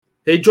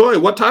Hey, Joy,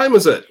 what time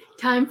is it?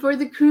 Time for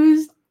the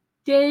Cruise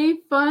Day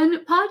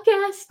Fun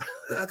Podcast.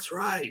 That's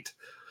right.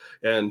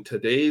 And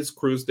today's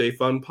Cruise Day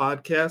Fun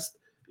Podcast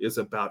is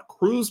about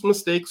cruise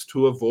mistakes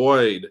to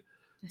avoid.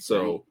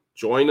 So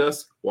join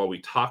us while we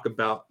talk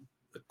about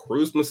the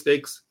cruise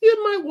mistakes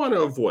you might want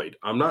to avoid.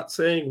 I'm not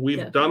saying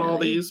we've done all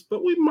these,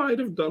 but we might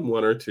have done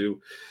one or two.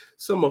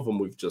 Some of them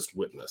we've just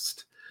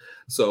witnessed.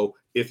 So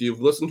if you've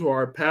listened to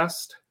our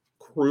past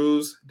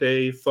Cruise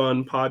Day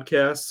Fun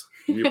podcasts,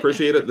 we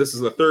appreciate it. This is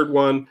the third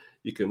one.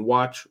 You can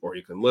watch or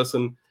you can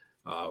listen.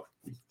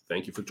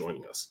 Thank you for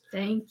joining us.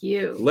 Thank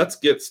you. Let's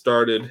get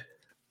started.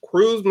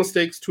 Cruise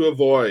mistakes to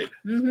avoid.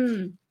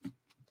 Mm-hmm.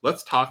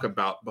 Let's talk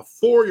about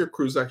before your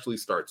cruise actually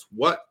starts.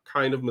 What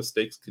kind of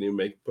mistakes can you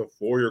make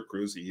before your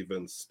cruise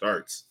even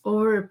starts?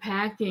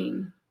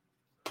 Overpacking.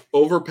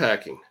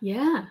 Overpacking.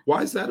 Yeah.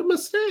 Why is that a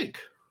mistake?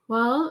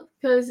 Well,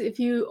 because if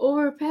you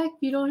overpack,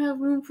 you don't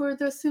have room for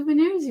the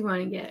souvenirs you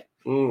want to get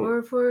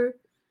or for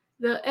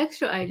the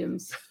extra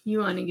items you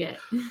want to get.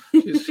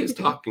 She's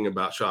talking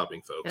about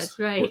shopping, folks. That's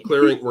right.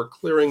 We're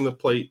clearing the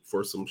plate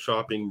for some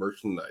shopping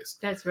merchandise.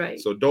 That's right.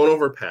 So don't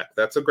overpack.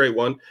 That's a great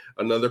one.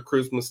 Another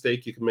cruise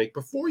mistake you can make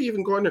before you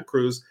even go on a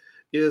cruise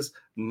is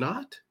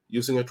not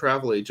using a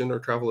travel agent or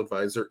travel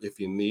advisor if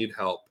you need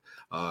help.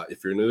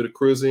 If you're new to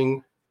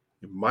cruising,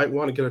 you might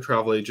want to get a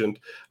travel agent.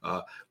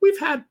 We've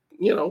had,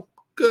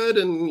 good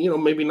and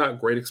maybe not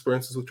great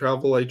experiences with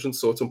travel agents,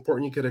 so it's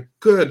important you get a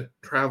good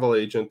travel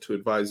agent to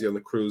advise you on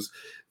the cruise.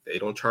 They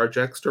don't charge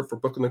extra for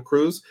booking the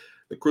cruise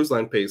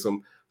line pays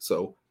them.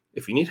 So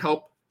if you need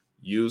help,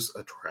 use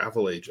a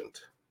travel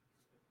agent.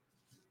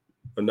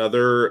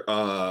 Another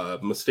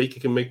mistake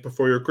you can make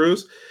before your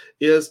cruise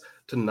is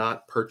to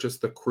not purchase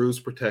the cruise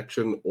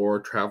protection or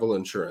travel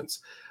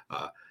insurance.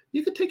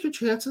 You can take your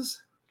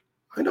chances.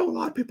 I know a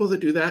lot of people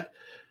that do that,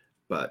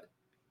 but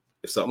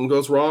if something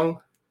goes wrong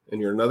and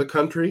you're in another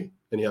country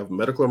and you have a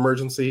medical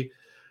emergency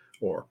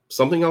or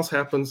something else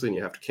happens and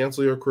you have to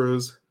cancel your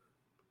cruise,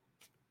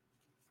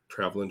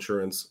 travel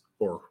insurance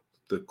or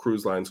the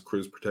cruise line's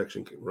cruise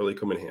protection can really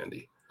come in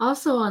handy.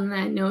 Also on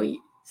that note,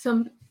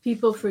 some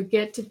people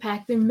forget to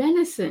pack their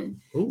medicine.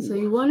 Ooh. So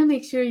you want to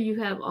make sure you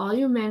have all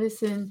your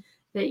medicine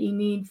that you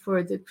need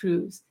for the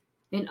cruise.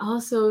 And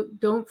also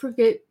don't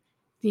forget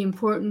the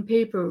important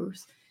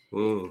papers.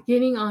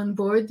 Getting on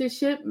board the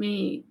ship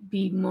may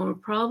be more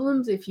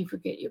problems if you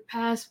forget your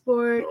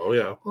passport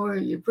or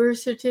your birth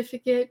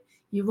certificate.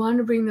 You want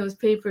to bring those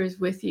papers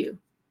with you.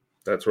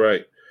 That's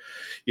right.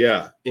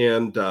 Yeah.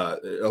 And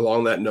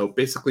along that note,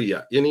 basically,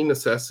 any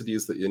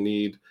necessities that you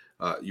need.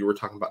 You were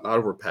talking about not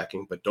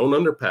overpacking, but don't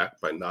underpack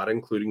by not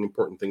including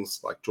important things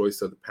like Joy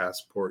said, the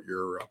passport,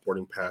 your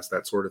boarding pass,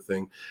 that sort of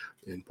thing,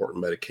 important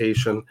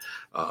medication,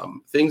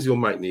 things you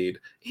might need,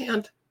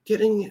 and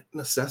getting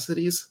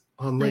necessities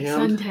on like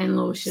land.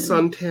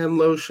 Suntan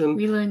lotion.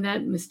 We learned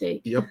that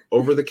mistake. Yep.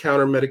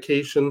 Over-the-counter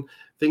medication,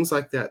 things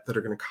like that are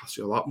going to cost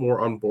you a lot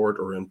more on board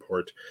or in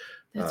port.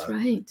 That's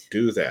right.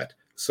 Do that.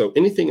 So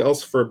anything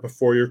else for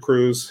before your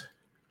cruise?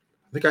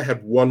 I think I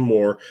had one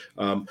more.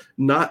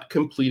 Not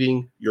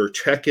completing your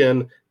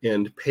check-in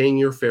and paying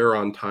your fare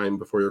on time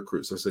before your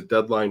cruise. There's a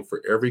deadline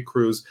for every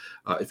cruise.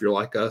 If you're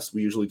like us,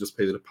 we usually just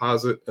pay the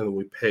deposit and then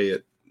we pay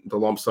it the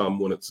lump sum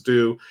when it's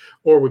due,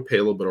 or we pay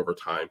a little bit over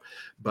time.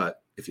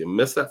 But if you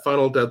miss that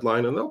final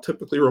deadline, and they'll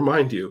typically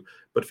remind you,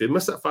 but if you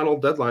miss that final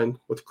deadline,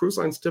 what the cruise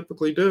lines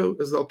typically do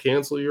is they'll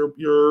cancel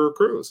your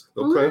cruise.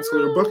 They'll cancel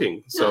your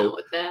booking. So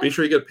be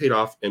sure you get paid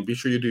off and be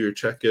sure you do your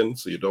check-in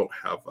so you don't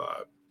have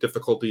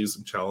difficulties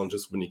and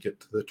challenges when you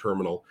get to the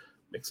terminal.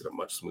 Makes it a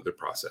much smoother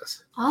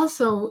process.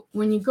 Also,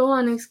 when you go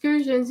on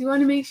excursions, you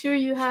want to make sure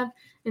you have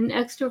an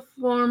extra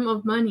form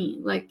of money,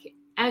 like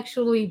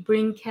actually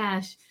bring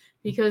cash,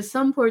 because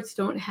some ports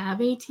don't have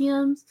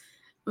ATMs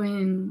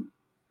when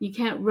you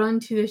can't run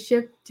to the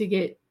ship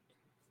to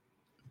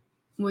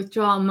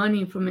withdraw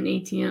money from an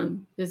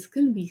ATM. It's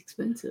going to be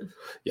expensive.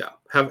 Yeah,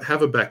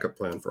 have a backup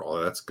plan for all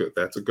that. That's good.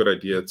 That's a good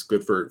idea. It's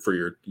good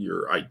for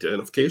your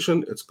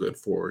identification. It's good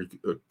for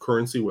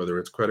currency, whether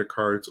it's credit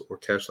cards or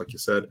cash, like you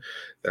said.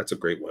 That's a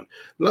great one.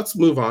 Let's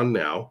move on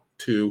now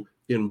to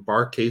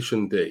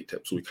embarkation day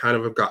tips. We kind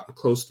of have gotten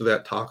close to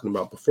that talking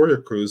about before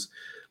your cruise,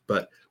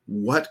 but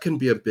what can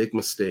be a big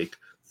mistake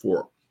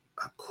for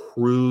a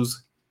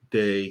cruise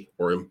day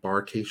or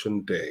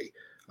embarkation day?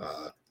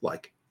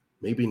 Like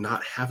maybe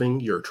not having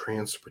your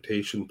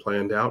transportation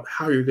planned out,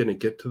 how you're going to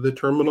get to the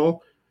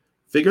terminal.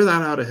 Figure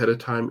that out ahead of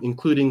time,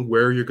 including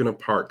where you're going to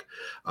park.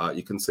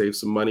 You can save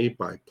some money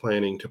by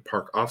planning to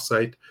park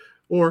offsite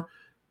or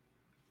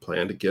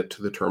plan to get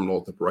to the terminal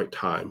at the right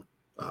time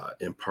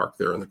and park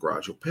there in the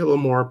garage. You'll pay a little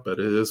more, but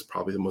it is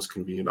probably the most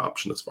convenient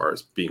option as far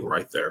as being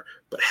right there.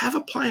 But have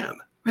a plan.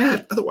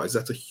 Right. Otherwise,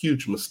 that's a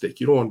huge mistake.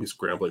 You don't want to be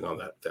scrambling on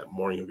that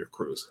morning of your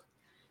cruise.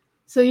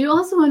 So you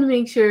also want to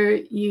make sure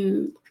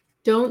you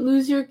don't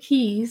lose your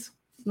keys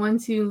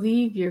once you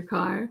leave your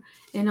car,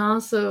 and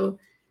also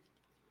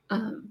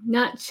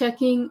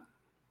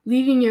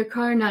leaving your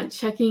car, not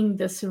checking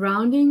the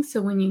surroundings.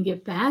 So when you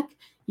get back,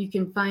 you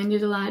can find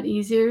it a lot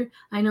easier.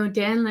 I know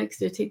Dan likes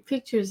to take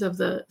pictures of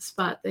the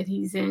spot that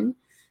he's in,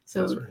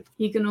 so right.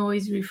 he can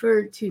always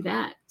refer to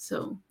that.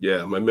 So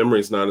yeah, my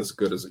memory's not as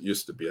good as it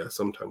used to be. I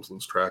sometimes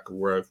lose track of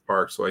where I've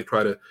parked, so I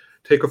try to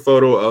take a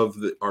photo of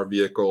our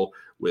vehicle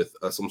with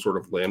some sort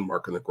of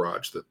landmark in the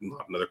garage, that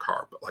not another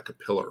car, but like a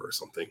pillar or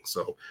something.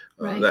 So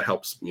right. that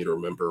helps me to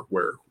remember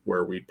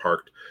where we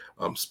parked.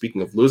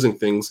 Speaking of losing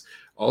things,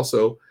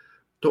 also,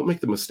 don't make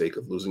the mistake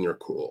of losing your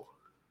cool.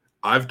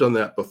 I've done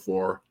that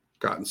before,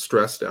 gotten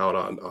stressed out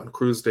on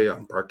cruise day, on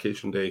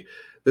embarkation day.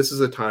 This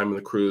is a time in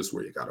the cruise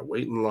where you got to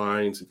wait in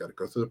lines, you got to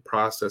go through the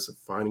process of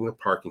finding the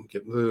parking,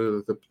 getting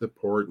the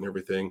port and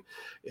everything,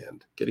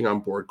 and getting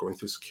on board, going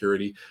through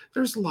security.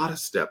 There's a lot of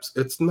steps.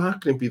 It's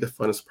not going to be the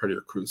funnest part of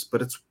your cruise,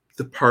 but it's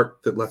the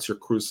part that lets your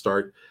cruise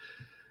start.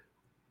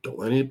 Don't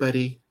let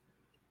anybody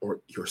or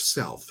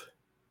yourself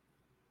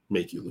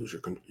make you lose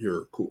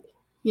your cool.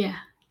 Yeah,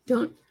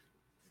 don't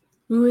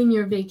ruin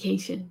your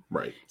vacation.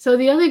 Right. So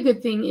the other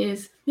good thing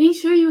is make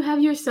sure you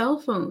have your cell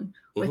phone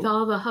with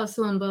all the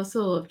hustle and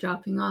bustle of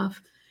dropping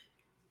off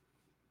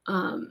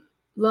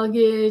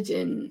luggage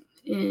and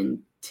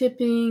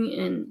tipping,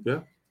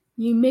 and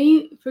you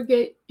may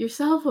forget your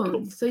cell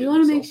phone. So you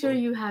want to make sure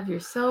you have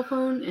your cell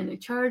phone and a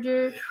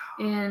charger,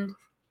 and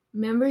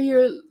remember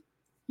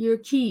your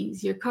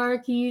keys, your car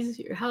keys,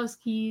 your house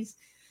keys.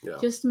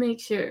 Just make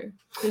sure,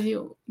 because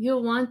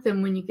you'll want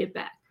them when you get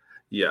back.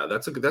 Yeah,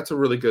 that's a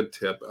really good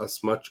tip.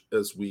 As much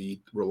as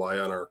we rely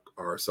on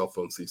our cell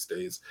phones these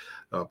days,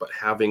 but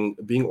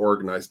being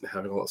organized and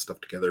having all that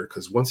stuff together,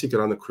 because once you get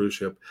on the cruise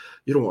ship,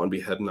 you don't want to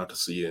be heading out to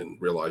sea and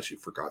realize you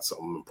forgot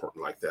something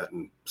important like that,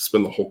 and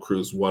spend the whole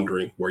cruise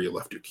wondering where you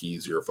left your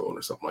keys, your phone,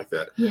 or something like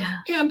that. Yeah.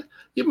 And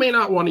you may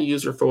not want to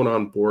use your phone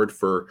on board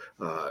for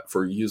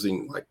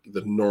using like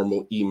the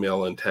normal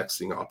email and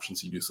texting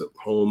options you use at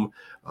home,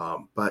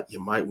 but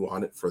you might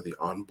want it for the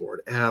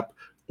onboard app,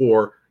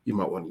 or you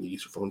might want to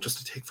use your phone just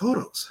to take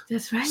photos.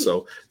 That's right.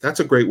 So that's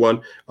a great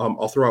one.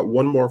 I'll throw out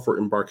one more for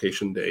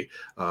embarkation day.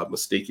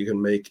 Mistake you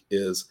can make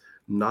is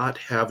not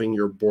having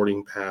your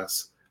boarding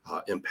pass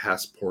and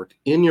passport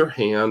in your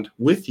hand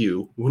with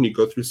you when you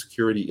go through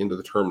security into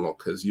the terminal,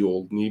 because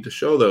you'll need to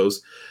show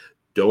those.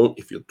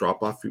 If you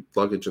drop off your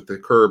luggage at the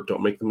curb,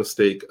 don't make the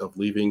mistake of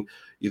leaving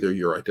either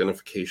your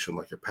identification,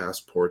 like your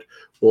passport,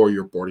 or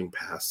your boarding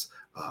pass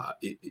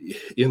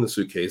in the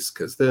suitcase,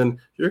 because then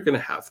you're going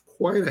to have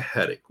quite a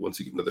headache once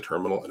you get into the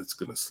terminal, and it's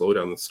going to slow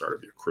down the start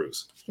of your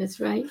cruise. That's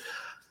right.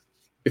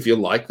 If you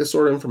like this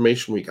sort of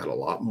information, we got a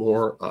lot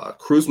more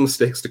cruise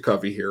mistakes to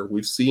cover here.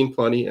 We've seen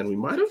plenty, and we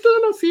might have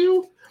done a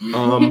few.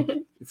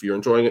 If you're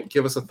enjoying it,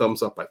 give us a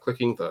thumbs up by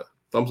clicking the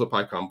thumbs up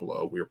icon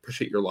below. We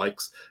appreciate your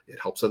likes. It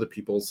helps other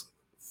people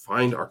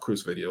find our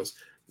cruise videos.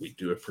 We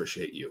do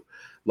appreciate you.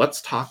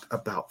 Let's talk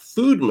about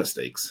food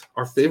mistakes,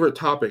 our favorite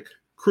topic,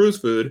 cruise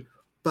food.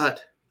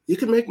 But you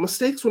can make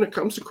mistakes when it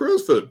comes to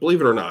cruise food,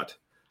 believe it or not.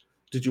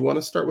 Did you want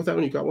to start with that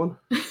one? You got one?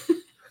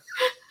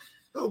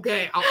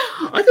 Okay,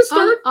 I can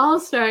start. I'll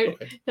start.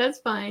 Okay. That's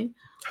fine.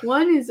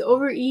 One is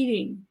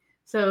overeating.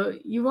 So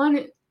you want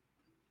to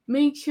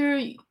make sure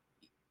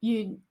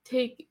you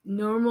take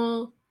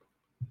normal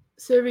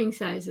serving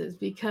sizes,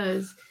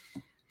 because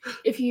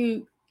if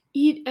you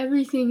eat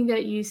everything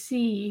that you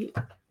see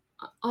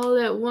all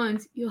at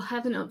once, you'll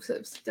have an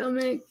upset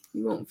stomach.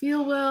 You won't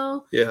feel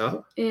well. Yeah.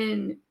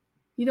 And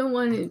you don't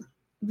want to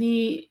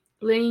be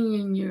laying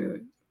in your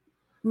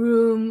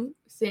room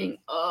saying,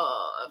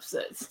 "Oh,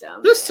 upset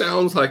stomach." This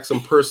sounds like some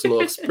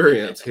personal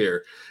experience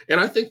here. And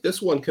I think this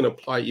one can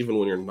apply even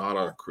when you're not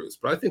on a cruise.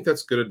 But I think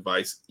that's good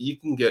advice. You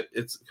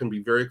can be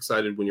very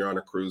excited when you're on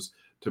a cruise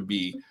to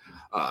be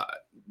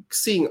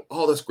seeing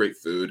all this great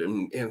food,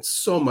 and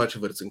so much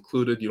of it is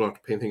included. You don't have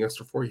to pay anything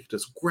extra for it. You can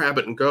just grab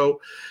it and go.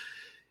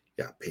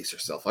 Yeah, pace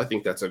yourself. I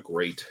think that's a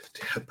great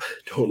tip.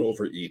 Don't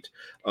overeat.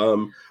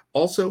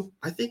 Also,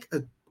 I think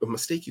a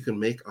mistake you can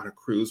make on a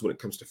cruise when it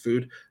comes to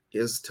food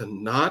is to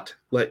not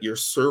let your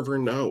server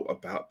know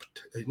about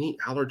any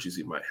allergies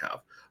you might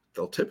have.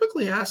 They'll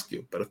typically ask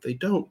you, but if they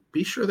don't,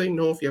 be sure they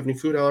know if you have any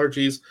food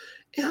allergies.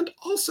 And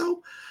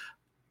also,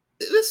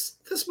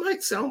 this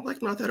might sound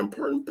like not that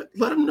important, but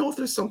let them know if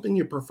there's something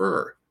you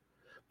prefer.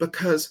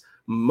 Because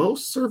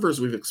most servers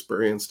we've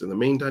experienced in the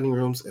main dining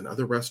rooms and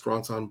other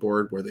restaurants on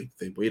board where they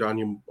wait on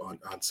you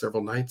on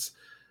several nights,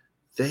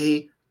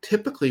 they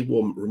typically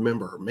will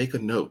remember or make a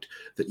note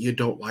that you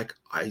don't like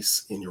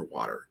ice in your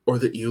water, or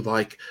that you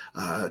like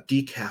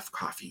decaf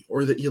coffee,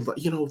 or that you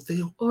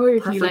they'll, or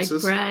if you like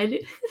bread.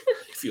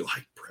 If you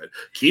like bread,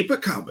 keep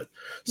it coming.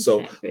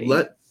 So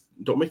exactly.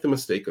 Don't make the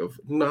mistake of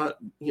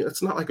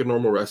it's not like a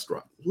normal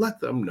restaurant. Let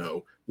them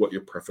know what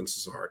your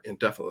preferences are, and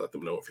definitely let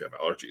them know if you have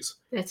allergies.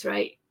 That's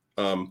right.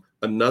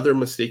 Another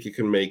mistake you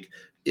can make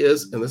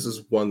is, and this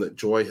is one that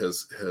Joy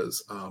has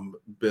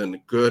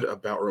been good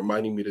about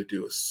reminding me to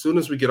do as soon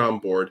as we get on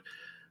board,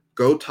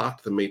 go talk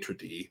to the maitre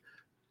d'.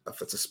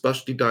 If it's a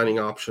specialty dining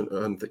option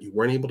that you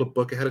weren't able to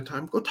book ahead of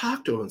time, go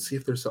talk to them and see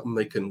if there's something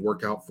they can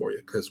work out for you.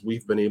 Because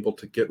we've been able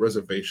to get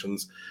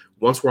reservations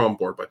once we're on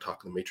board by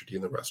talking to the maitre d'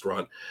 in the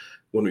restaurant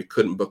when we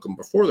couldn't book them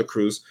before the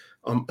cruise.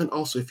 And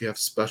also, if you have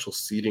special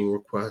seating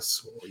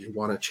requests or you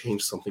want to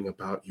change something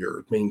about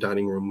your main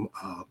dining room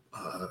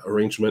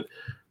arrangement,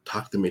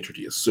 talk to the maitre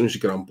d' as soon as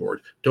you get on board.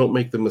 Don't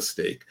make the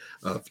mistake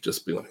of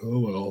just being like, oh,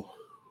 well,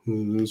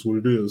 it is what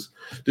it is.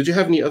 Did you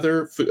have any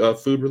other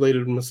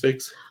food-related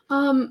mistakes?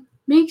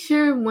 Make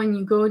sure when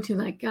you go to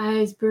like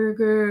Guy's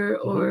Burger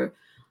or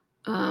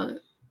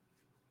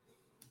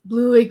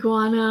Blue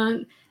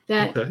Iguana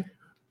that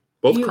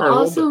both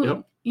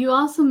Carnival, you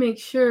also make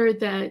sure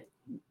that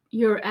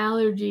your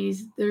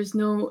allergies, there's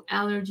no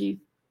allergy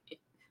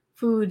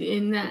food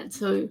in that,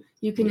 so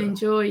you can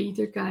enjoy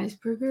either Guy's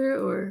Burger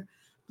or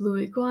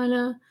Blue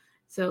Iguana.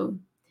 So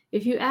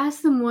if you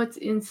ask them what's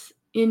in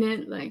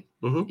it, like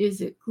is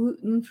it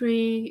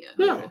gluten-free?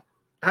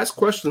 Ask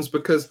questions,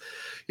 because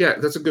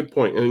that's a good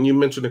point. And you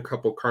mentioned a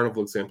couple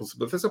Carnival examples,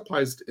 but this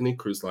applies to any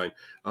cruise line.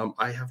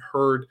 I have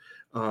heard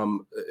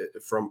from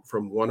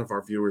one of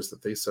our viewers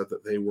that they said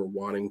that they were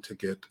wanting to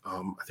get,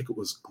 I think it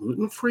was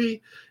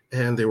gluten-free,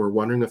 and they were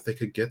wondering if they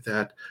could get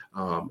that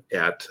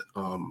at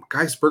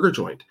Guy's Burger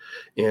Joint.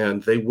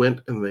 And they went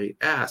and they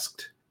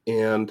asked,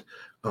 and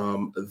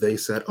they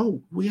said,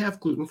 oh, we have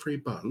gluten-free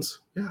buns.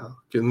 Yeah.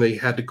 And they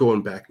had to go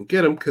and back and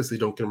get them because they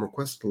don't get them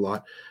requested a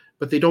lot,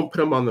 but they don't put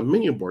them on the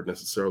menu board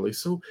necessarily.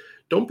 So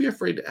don't be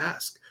afraid to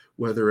ask.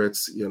 Whether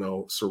it's,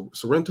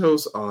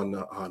 Sorrento's on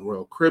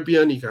Royal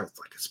Caribbean, you got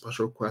like a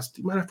special request,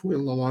 you might have to wait a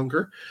little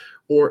longer.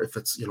 Or if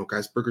it's,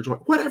 Guy's Burger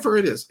Joint, whatever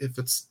it is,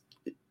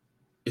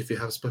 if you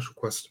have a special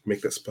request,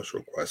 make that special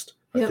request.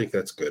 I think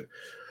that's good.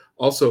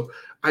 Also,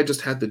 I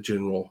just had the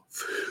general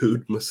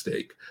food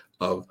mistake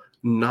of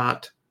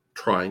not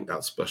trying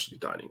out specialty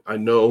dining. I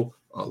know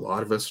a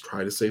lot of us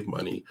try to save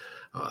money,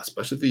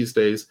 especially these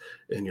days,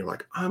 and you're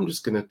like, I'm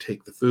just going to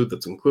take the food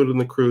that's included in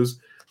the cruise.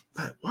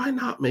 But why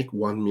not make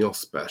one meal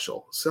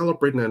special?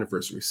 Celebrate an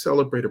anniversary,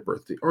 celebrate a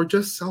birthday, or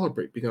just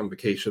celebrate being on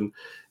vacation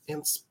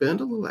and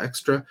spend a little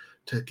extra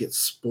to get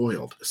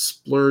spoiled,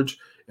 splurge,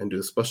 and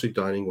do specialty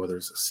dining, whether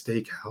it's a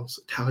steakhouse,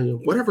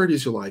 Italian, whatever it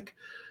is you like.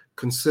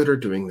 Consider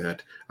doing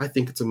that. I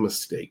think it's a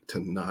mistake to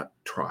not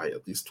try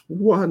at least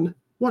one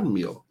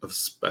meal of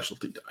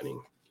specialty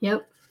dining.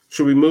 Yep.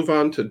 Should we move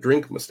on to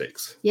drink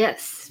mistakes?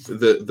 Yes.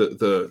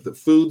 The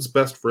food's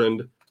best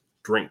friend,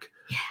 drink.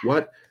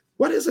 Yeah.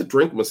 What is a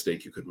drink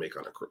mistake you could make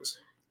on a cruise?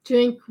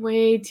 Drink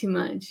way too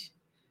much.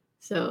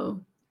 So,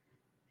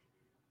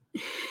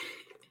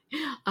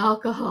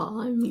 alcohol,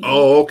 I mean.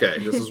 Oh, okay.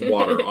 This is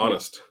water.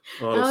 Honest.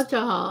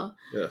 Alcohol.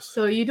 Yes.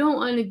 So you don't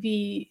want to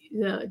be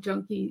the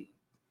junkie,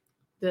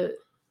 the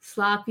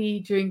sloppy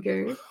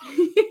drinker.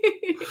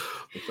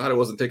 I'm glad I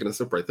wasn't taking a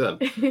sip right then.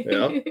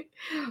 Yeah.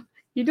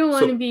 You don't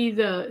want to be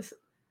the...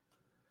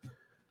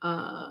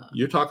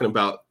 you're talking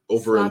about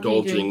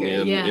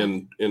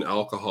overindulging in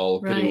alcohol,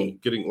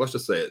 getting let's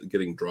just say it,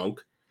 getting drunk.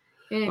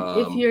 And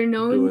if you're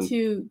known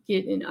to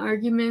get in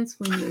arguments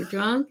when you're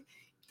drunk,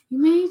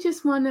 you may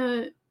just want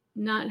to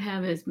not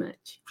have as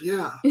much.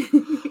 Yeah.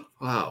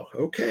 Wow.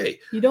 Okay.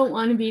 You don't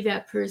want to be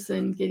that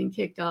person getting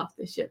kicked off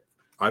the ship.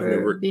 I've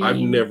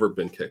never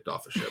been kicked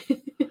off a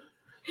ship.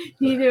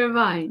 Neither have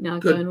I,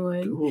 knock on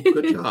wood. Oh,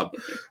 good job.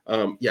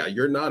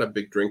 You're not a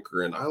big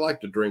drinker, and I like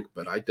to drink,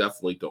 but I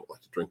definitely don't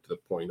like to drink to the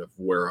point of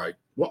where I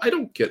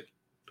don't get.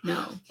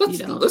 No,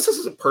 this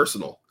isn't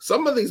personal.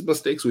 Some of these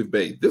mistakes we've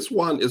made. This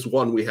one is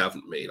one we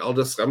haven't made. I'm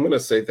going to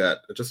say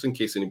that just in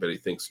case anybody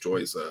thinks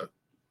Joy's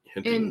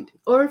hinting.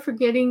 Or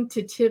forgetting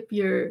to tip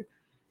the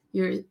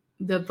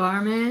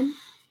barman.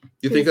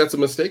 You think that's a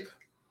mistake?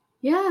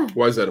 Yeah.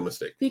 Why is that a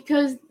mistake?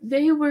 Because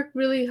they work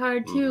really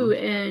hard too,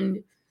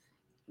 and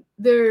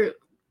they're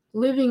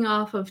living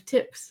off of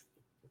tips.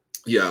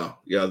 Yeah,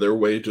 their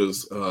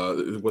wages,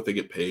 what they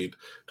get paid,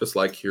 just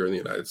like here in the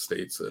United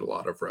States at a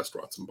lot of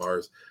restaurants and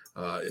bars.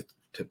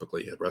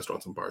 Typically at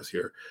restaurants and bars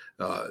here,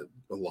 a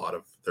lot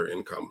of their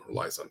income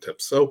relies on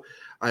tips. So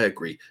I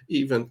agree.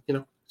 Even,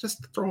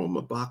 just throw them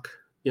a buck,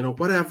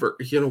 whatever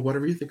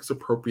you think is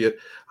appropriate.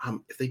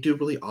 If they do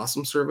really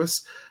awesome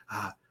service,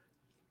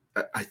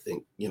 I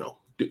think,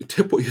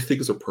 tip what you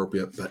think is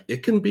appropriate, but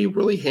it can be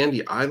really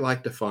handy. I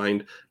like to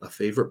find a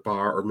favorite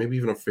bar or maybe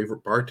even a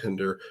favorite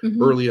bartender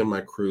early in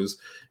my cruise,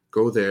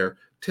 go there,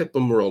 tip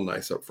them real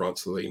nice up front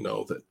so they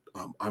know that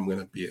I'm going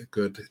to be a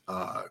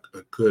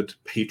good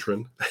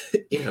patron,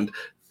 and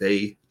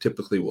they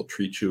typically will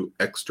treat you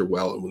extra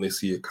well. And when they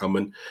see you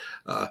coming,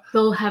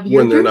 they'll have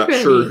your when they're not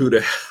ready. Sure who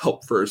to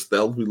help first,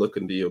 they'll be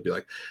looking to you and be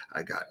like,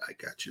 I got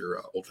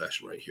your old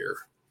fashioned right here.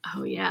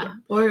 Oh yeah.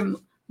 Or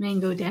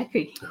mango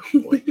daiquiri. Oh,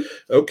 boy.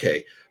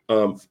 Okay.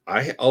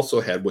 I also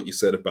had what you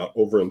said about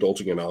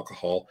overindulging in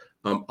alcohol.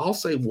 I'll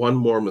say one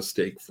more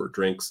mistake for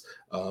drinks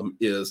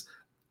is,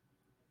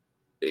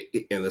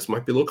 and this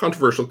might be a little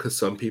controversial because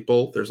some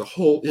people, there's a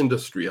whole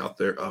industry out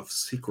there of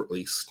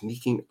secretly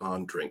sneaking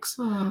on drinks.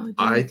 Oh,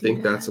 I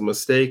think that's a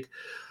mistake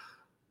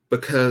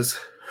because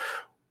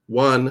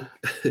One,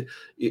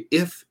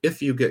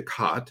 if you get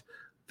caught,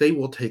 they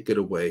will take it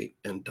away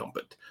and dump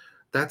it.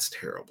 That's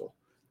terrible.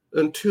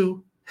 And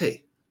two,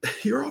 hey,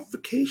 you're on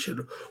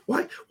vacation.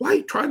 Why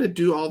trying to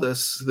do all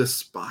this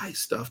spy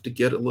stuff to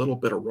get a little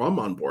bit of rum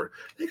on board?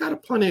 They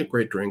got plenty of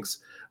great drinks.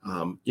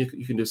 You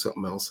can do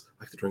something else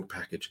like the drink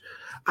package.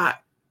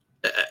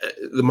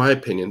 In my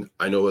opinion,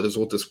 I know others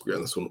will disagree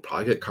on this one. We'll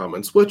probably get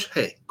comments, which,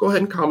 hey, go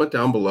ahead and comment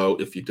down below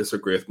if you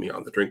disagree with me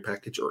on the drink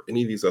package or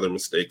any of these other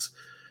mistakes.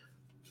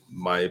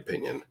 My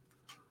opinion.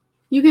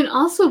 You can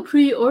also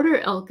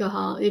pre-order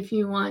alcohol if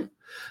you want.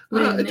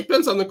 It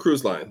depends on the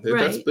cruise line. Right.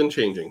 That's been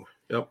changing.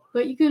 Yep.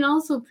 But you can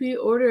also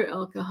pre-order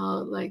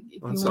alcohol, like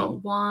if you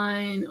want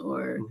wine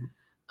or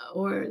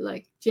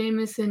like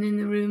Jameson in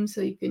the room,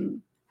 so you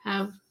can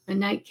have a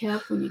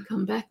nightcap when you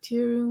come back to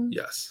your room.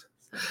 Yes.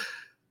 So.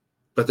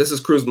 But this is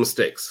cruise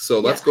mistakes. So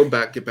let's get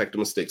back to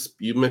mistakes.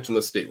 You mentioned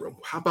the stateroom.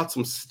 How about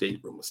some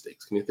stateroom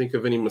mistakes? Can you think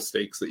of any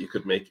mistakes that you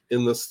could make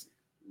in this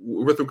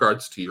with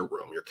regards to your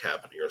room, your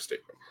cabin, your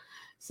stateroom?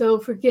 So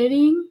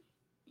forgetting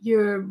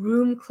your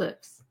room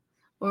clips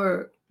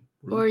or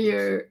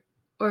your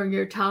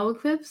towel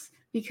clips,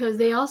 because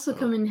they also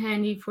come in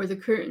handy for the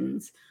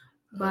curtains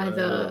by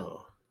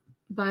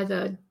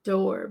the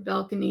door,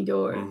 balcony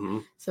door. Mm-hmm.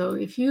 So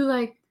if you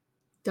like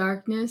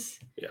darkness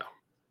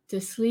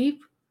to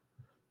sleep,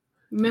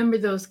 remember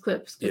those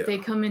clips, that they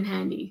come in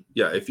handy.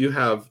 Yeah, if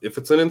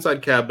it's an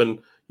inside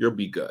cabin, you'll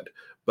be good.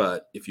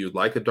 But if you'd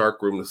like a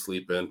dark room to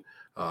sleep in,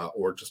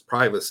 or just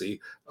privacy,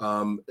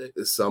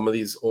 some of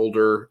these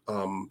older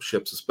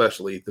ships,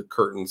 especially the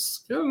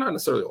curtains, not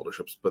necessarily older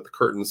ships, but the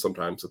curtains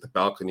sometimes at the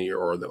balcony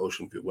or the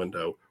ocean view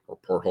window or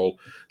porthole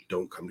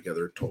don't come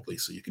together totally.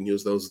 So you can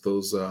use those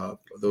towel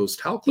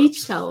clips.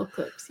 Beach towel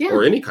clips,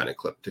 or any kind of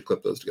clip to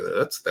clip those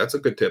together. That's a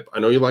good tip.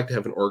 I know you like to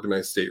have an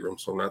organized stateroom,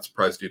 so I'm not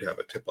surprised you'd have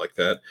a tip like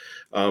that.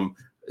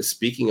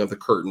 Speaking of the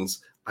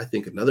curtains, I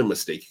think another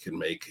mistake you can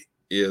make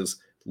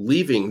is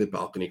leaving the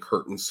balcony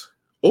curtains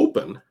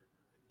open,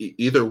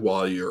 either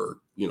while you're,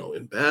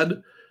 in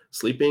bed,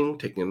 sleeping,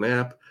 taking a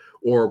nap,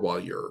 or while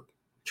you're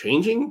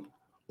changing,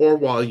 or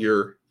while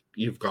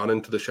you've gone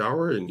into the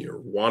shower and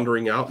you're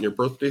wandering out in your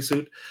birthday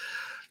suit.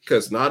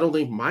 Because not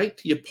only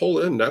might you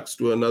pull in next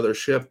to another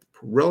ship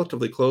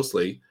relatively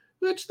closely,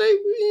 which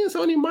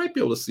somebody might be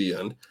able to see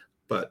in,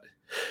 but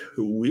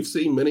we've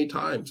seen many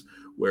times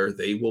where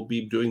they will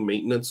be doing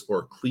maintenance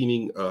or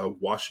cleaning,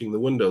 washing the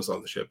windows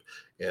on the ship.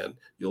 And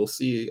you'll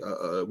see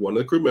one of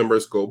the crew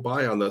members go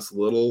by on this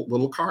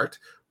little cart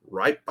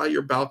right by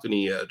your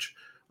balcony edge.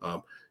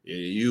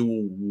 You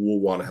will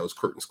want to have those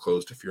curtains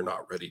closed if you're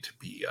not ready to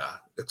be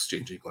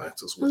exchanging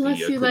glances with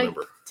the crew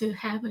member. To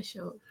have a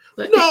show.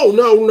 But... No.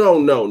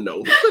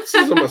 This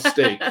is a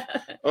mistake.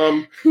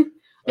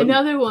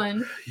 Another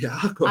one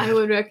I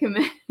would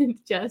recommend,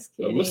 just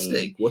kidding. A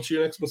mistake. What's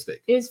your next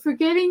mistake? Is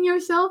forgetting your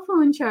cell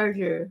phone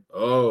charger.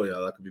 Oh, yeah,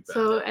 that could be bad.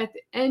 So at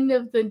the end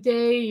of the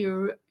day,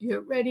 you're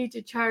ready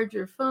to charge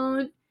your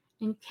phone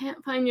and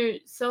can't find your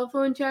cell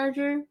phone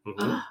charger.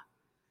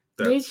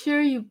 Mm-hmm. Make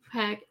sure you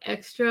pack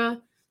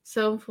extra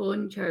cell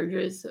phone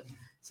chargers.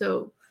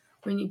 So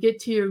when you get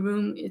to your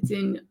room, it's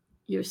in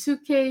your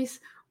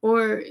suitcase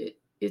or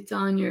it's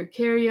on your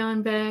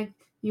carry-on bag.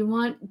 You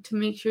want to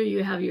make sure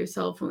you have your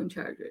cell phone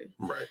charger.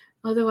 Right.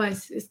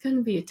 Otherwise, it's going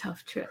to be a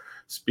tough trip.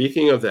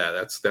 Speaking of that,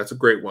 that's a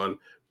great one.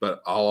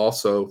 But I'll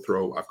also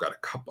I've got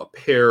a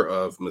pair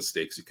of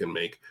mistakes you can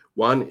make.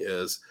 One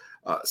is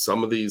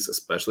some of these,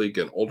 especially,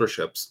 again, older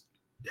ships,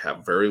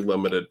 have very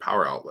limited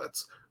power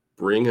outlets.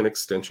 Bring an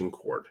extension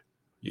cord.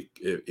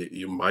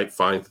 You might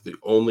find that the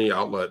only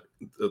outlet,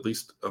 at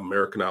least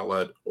American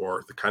outlet,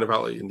 or the kind of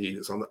outlet you need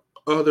is on the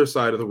other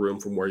side of the room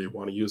from where you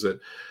want to use it.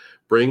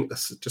 Bring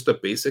just a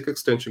basic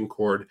extension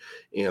cord,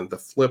 and the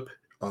flip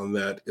on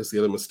that is the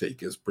other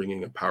mistake, is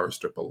bringing a power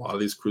strip. A lot of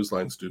these cruise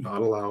lines do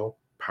not allow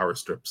power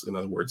strips. In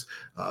other words,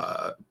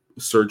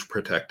 surge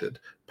protected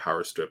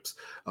power strips,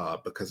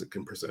 because it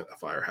can present a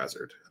fire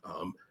hazard.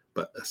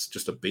 But it's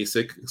just a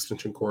basic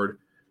extension cord.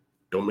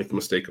 Don't make the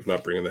mistake of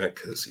not bringing that,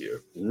 because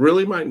you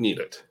really might need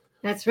it.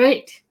 That's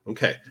right.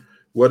 Okay.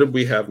 What did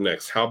we have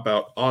next? How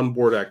about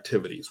onboard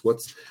activities?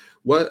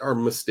 What are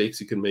mistakes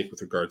you can make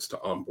with regards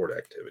to onboard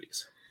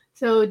activities?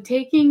 So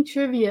taking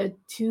trivia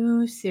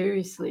too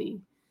seriously.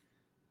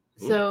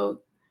 Mm-hmm. So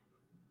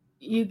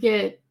you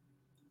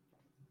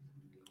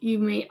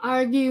may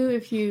argue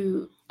if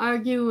you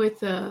argue with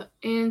the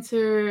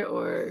answer,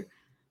 or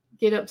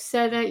get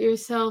upset at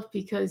yourself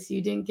because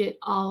you didn't get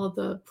all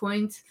the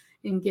points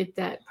and get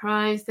that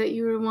prize that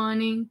you were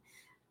wanting.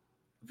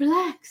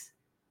 Relax.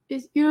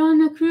 You're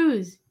on a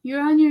cruise.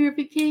 You're on your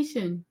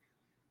vacation.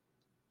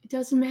 It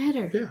doesn't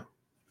matter. Yeah.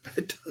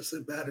 It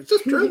doesn't matter. It's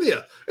just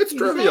trivia. It's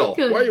trivial.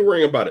 Why are you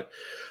worrying about it?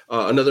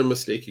 Another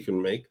mistake you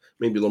can make,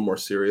 maybe a little more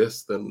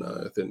serious than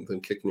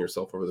kicking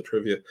yourself over the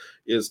trivia,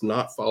 is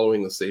not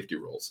following the safety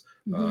rules.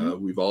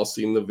 Mm-hmm. We've all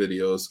seen the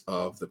videos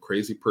of the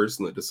crazy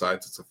person that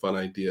decides it's a fun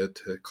idea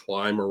to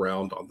climb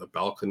around on the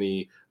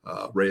balcony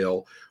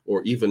rail,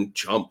 or even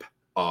jump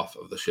off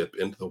of the ship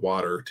into the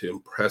water to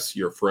impress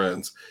your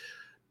friends.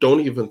 Don't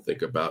even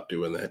think about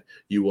doing that.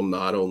 You will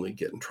not only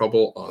get in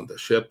trouble on the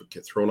ship,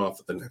 get thrown off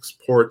at the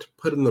next port,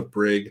 put in the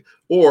brig,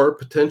 or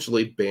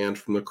potentially banned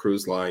from the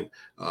cruise line,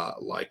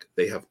 like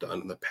they have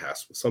done in the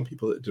past with some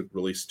people that did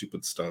really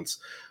stupid stunts.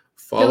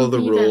 Follow Don't the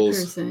be that rules.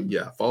 person.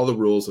 Yeah, follow the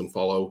rules and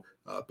follow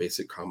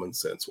basic common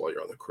sense while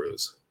you're on the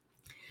cruise.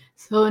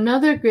 So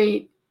another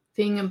great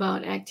thing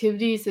about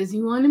activities is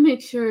you want to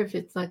make sure if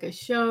it's like a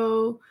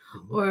show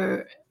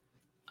or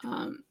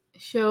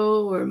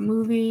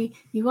movie,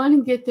 you want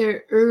to get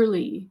there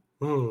early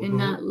and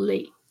not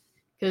late.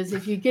 Because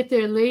if you get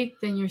there late,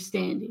 then you're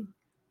standing.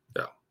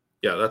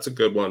 Yeah, that's a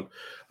good one.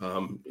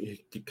 You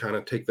kind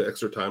of take the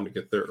extra time to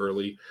get there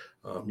early.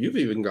 You've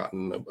even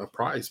gotten a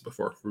prize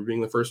before for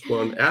being the first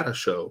one at a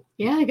show.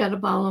 Yeah, I got a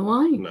bottle of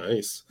wine.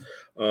 Nice.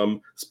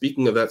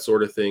 Speaking of that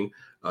sort of thing,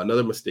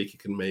 another mistake you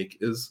can make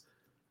is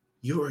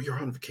you're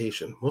on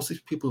vacation. Most of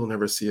these people will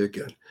never see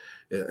again.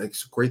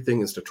 It's a great thing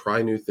is to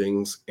try new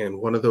things, and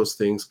one of those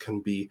things can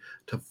be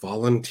to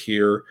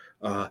volunteer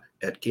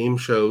at game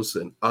shows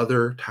and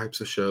other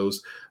types of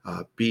shows.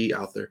 Be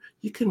out there.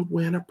 You can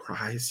win a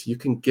prize. You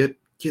can get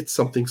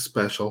something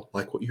special,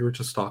 like what you were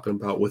just talking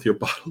about with your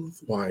bottle of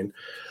wine.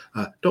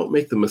 Don't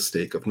make the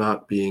mistake of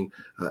not being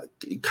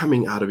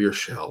coming out of your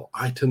shell.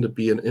 I tend to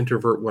be an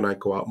introvert when I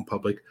go out in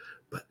public,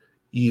 but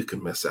you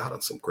can miss out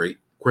on some great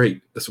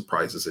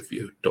surprises if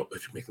you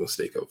make the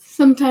mistake of.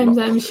 Sometimes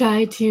I'm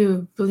shy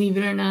too, believe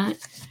it or not.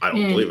 I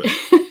don't believe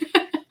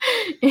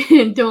it.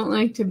 And don't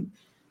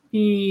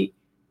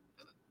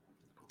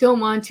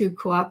want to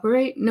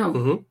cooperate.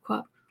 No,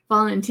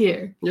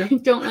 volunteer. Yeah.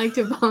 Don't like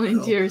to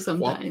volunteer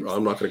sometimes.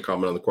 I'm not going to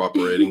comment on the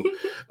cooperating.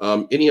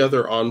 Any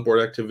other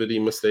onboard activity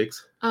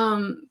mistakes?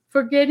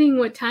 Forgetting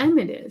what time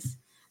it is.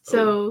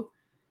 So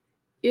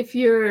if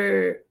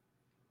you're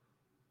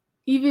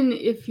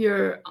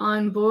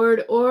on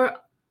board or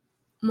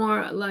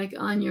more like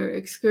on your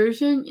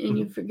excursion and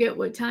you forget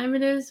what time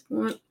it is,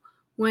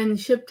 when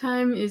ship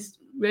time is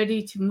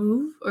ready to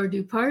move or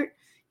depart,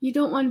 you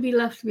don't want to be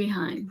left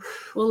behind.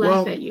 We'll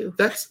laugh at you.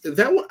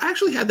 That one, I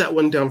actually had that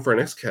one down for our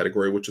next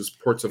category, which is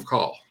ports of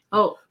call.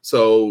 Oh,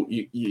 so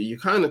you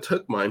kind of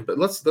took mine, but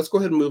let's go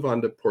ahead and move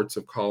on to ports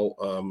of call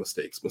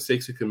mistakes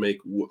you can make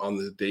on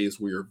the days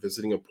where you're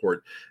visiting a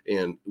port.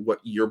 And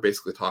what you're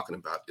basically talking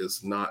about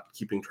is not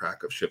keeping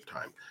track of ship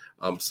time.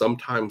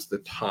 Sometimes the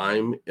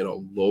time in a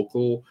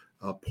local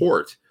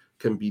port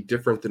can be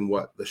different than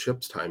what the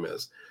ship's time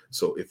is.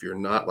 So if you're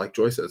not, like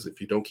Joy says, if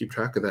you don't keep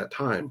track of that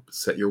time,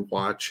 set your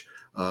watch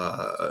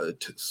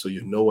so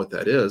you know what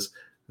that is,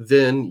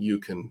 then you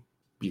can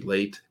be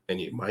late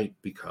and you might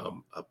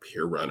become a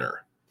pier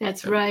runner.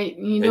 That's right.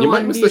 You don't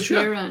want to be a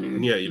pier runner.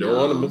 Yeah, you don't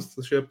want to miss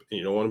the ship and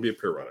you don't want to be a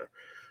pier runner.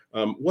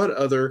 What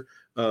other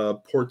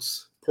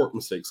port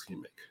mistakes can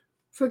you make?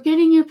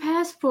 Forgetting your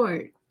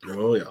passport.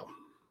 Oh, yeah.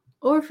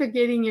 Or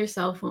forgetting your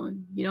cell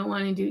phone. You don't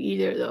want to do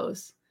either of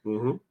those.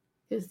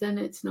 Because then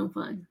it's no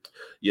fun.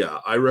 Yeah,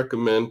 I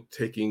recommend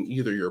taking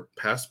either your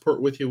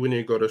passport with you when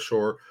you go to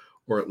shore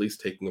or at least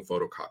taking a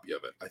photocopy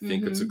of it. I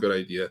think it's a good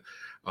idea.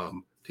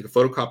 Take a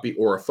photocopy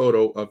or a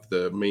photo of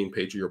the main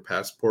page of your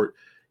passport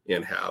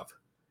and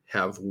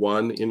have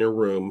one in your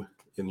room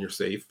in your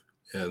safe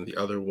and the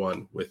other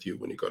one with you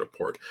when you go to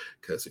port.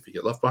 Because if you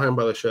get left behind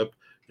by the ship,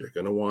 you're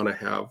going to want to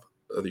have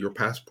your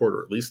passport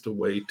or at least a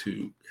way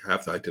to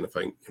have the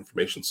identifying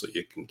information so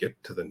you can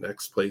get to the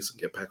next place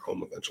and get back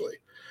home eventually.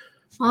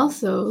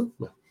 Also,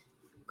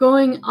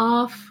 going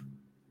off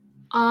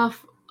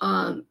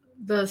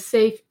the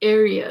safe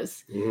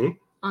areas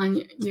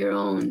on your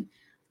own.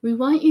 We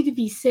want you to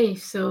be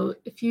safe. So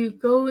if you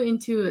go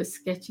into a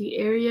sketchy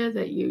area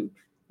that you're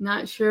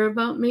not sure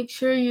about, make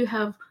sure you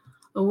have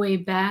a way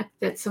back,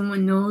 that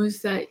someone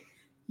knows that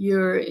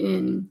you're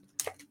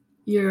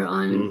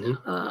on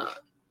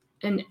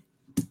an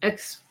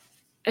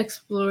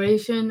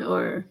exploration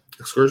or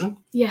excursion.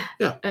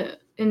 An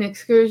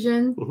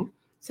excursion.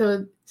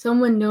 So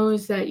someone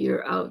knows that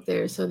you're out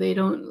there, so they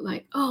don't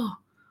like, oh,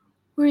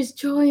 where's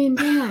Joy and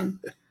Dan?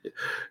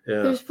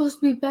 They're supposed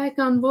to be back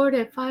on board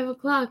at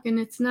 5:00 and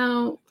it's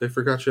now they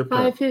forgot ship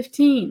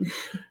 5:15.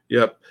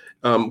 Yep.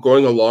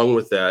 Going along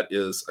with that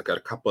is, I got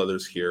a couple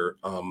others here.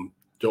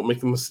 Don't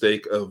make the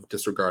mistake of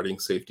disregarding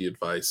safety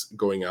advice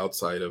going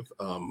outside of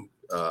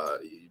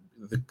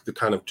the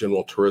kind of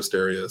general tourist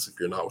areas. If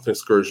you're not with an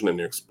excursion and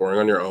you're exploring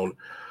on your own,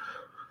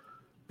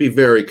 be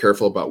very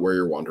careful about where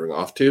you're wandering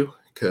off to,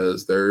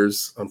 because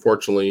there's,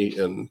 unfortunately,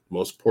 in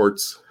most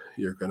ports,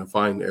 you're going to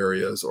find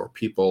areas or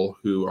people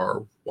who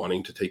are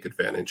wanting to take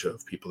advantage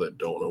of people that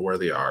don't know where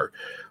they are.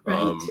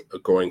 Right.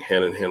 Going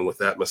hand in hand with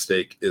that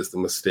mistake is the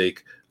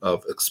mistake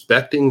of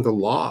expecting the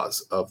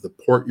laws of the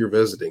port you're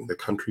visiting, the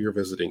country you're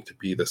visiting, to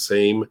be the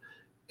same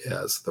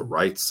as the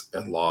rights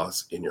and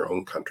laws in your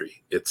own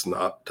country.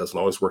 Doesn't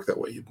always work that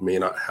way. You may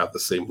not have the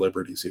same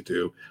liberties you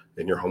do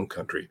in your home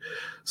country.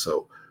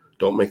 So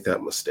don't make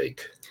that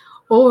mistake.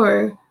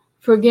 Or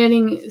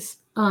forgetting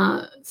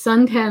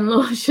suntan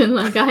lotion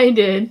like I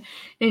did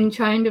and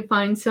trying to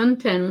find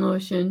suntan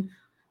lotion.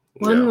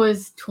 One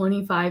was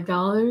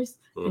 $25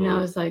 and I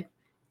was like,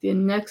 the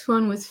next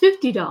one was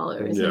 $50,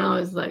 and Yeah. I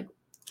was like,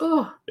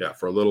 oh, Yeah,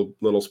 for a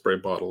little spray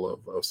bottle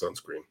of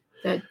sunscreen.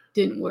 that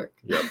didn't work.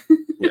 Yep.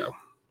 Yeah.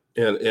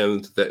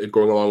 And that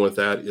going along with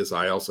that is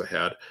I also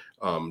had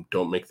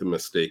don't make the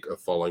mistake of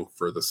falling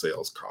for the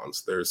sales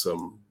cons. There's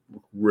some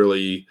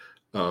really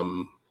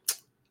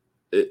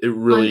it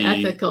really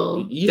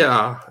Unethical.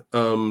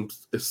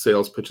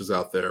 Sales pitches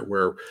out there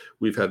where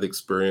we've had the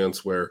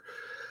experience where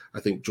I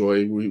think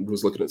Joy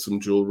was looking at some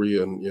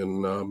jewelry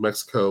in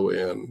Mexico,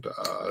 and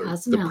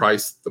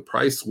the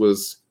price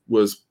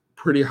was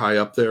pretty high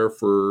up there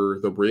for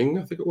the ring,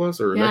 I think it was,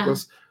 or a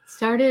necklace.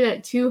 Started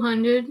at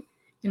 200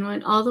 and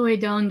went all the way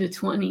down to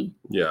 20.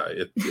 Yeah,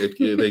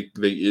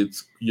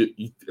 it's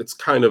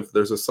kind of,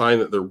 there's a sign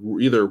that they're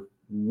either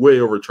way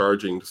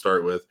overcharging to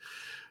start with,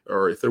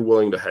 or if they're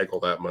willing to haggle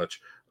that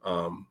much.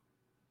 You're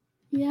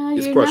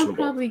not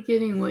probably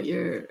getting what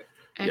you're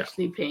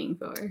actually paying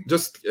for.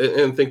 Just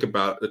and think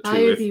about it too.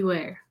 Buyer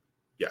beware.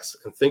 Yes,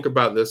 and think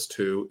about this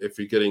too. If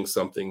you're getting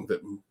something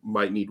that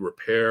might need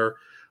repair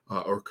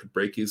or could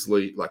break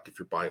easily, like if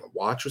you're buying a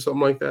watch or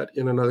something like that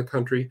in another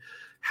country,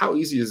 how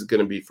easy is it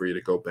going to be for you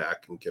to go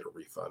back and get a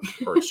refund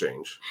or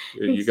exchange?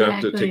 Exactly. You're going to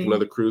have to take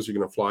another cruise. You're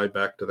going to fly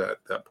back to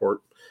that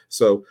port.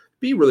 So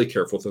be really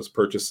careful with those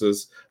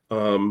purchases.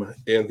 And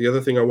the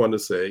other thing I wanted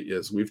to say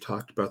is we've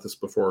talked about this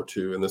before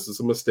too, and this is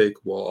a mistake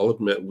we'll all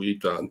admit we've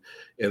done,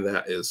 and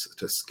that is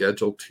to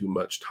schedule too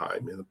much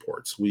time in the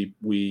ports.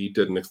 We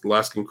did an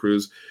Alaskan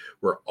cruise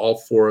where all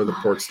 4 of the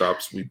port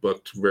stops we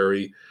booked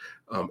very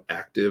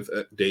active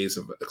days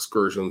of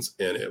excursions,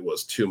 and it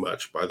was too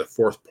much. By the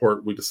 4th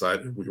port, we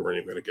decided we weren't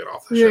even going to get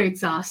off the ship. We were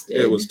exhausted.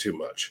 It was too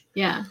much.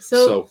 Yeah.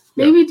 So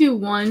maybe do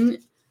one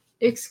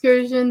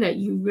excursion that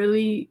you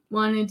really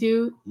want to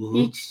do. Mm-hmm.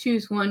 Each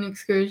choose one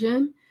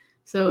excursion.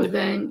 So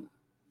then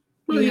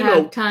you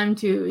have time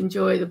to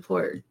enjoy the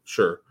port.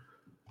 Sure.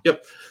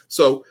 Yep.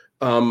 So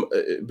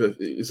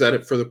is that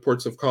it for the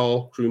ports of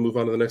call? Should we move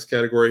on to the next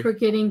category?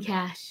 Forgetting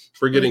cash.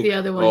 Forgetting the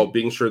other one.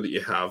 Being sure that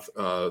you have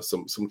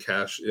some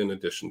cash in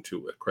addition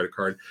to a credit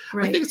card.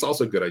 Right. I think it's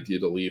also a good idea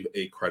to leave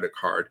a credit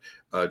card,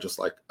 just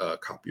like a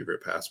copy of your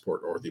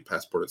passport or the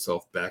passport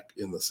itself, back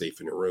in the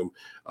safe in your room,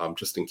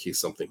 just in case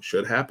something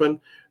should happen.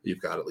 You've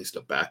got at least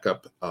a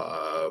backup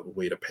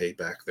way to pay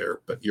back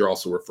there. But you're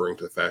also referring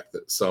to the fact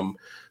that some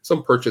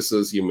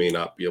purchases you may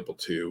not be able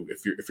to,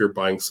 if you're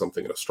buying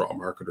something at a straw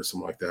market or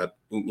something like that.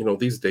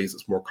 These days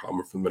it's more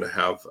common for them to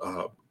have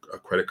a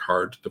credit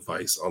card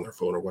device on their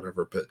phone or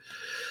whatever, but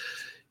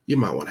you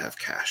might want to have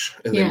cash,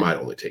 and they might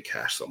only take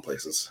cash some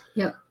places.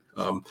 Yeah.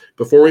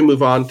 Before we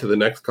move on to the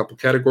next couple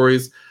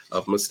categories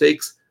of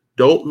mistakes,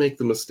 don't make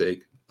the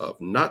mistake of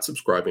not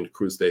subscribing to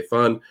Cruise Day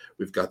Fun.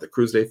 We've got the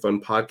Cruise Day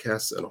Fun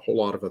podcasts and a whole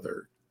lot of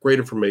other great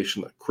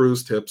information, like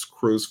cruise tips,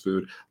 cruise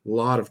food, a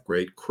lot of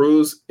great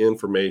cruise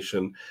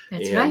information.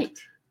 That's right.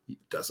 It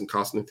doesn't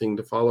cost anything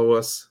to follow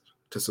us,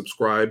 to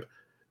subscribe.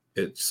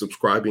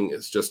 Subscribing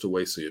is just a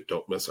way so you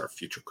don't miss our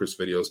future cruise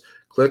videos.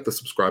 Click the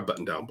subscribe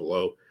button down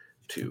below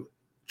to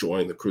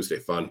join the Cruise Day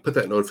Fun. Put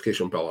that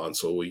notification bell on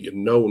so you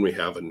know when we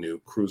have a new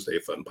Cruise Day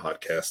Fun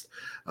podcast.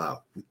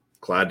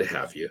 Glad to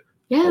have you.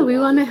 Yeah, we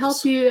want to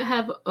help you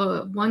have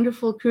a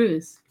wonderful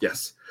cruise.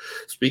 Yes.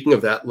 Speaking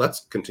of that,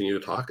 let's continue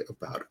to talk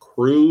about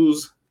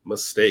cruise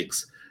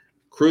mistakes.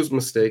 Cruise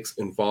mistakes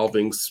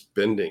involving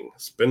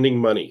spending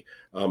money.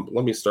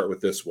 Let me start with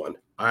this one.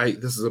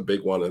 This is a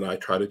big one, and I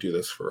try to do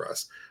this for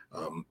us.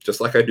 Just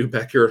like I do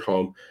back here at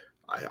home,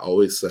 I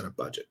always set a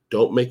budget.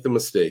 Don't make the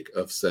mistake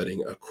of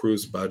setting a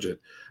cruise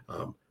budget.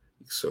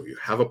 So you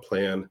have a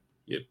plan,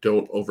 you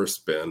don't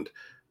overspend.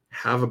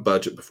 Have a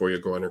budget before you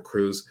go on a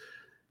cruise.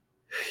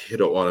 You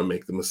don't want to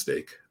make the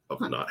mistake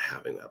of not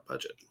having that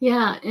budget.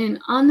 Yeah, and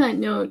on that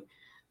note,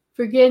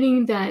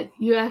 forgetting that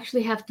you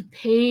actually have to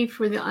pay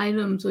for the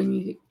items when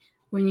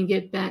you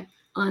get back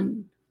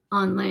on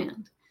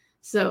land.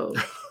 So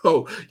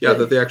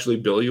that they actually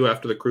bill you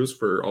after the cruise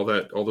for all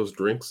those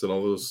drinks and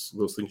all those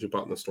things you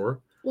bought in the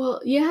store. Well,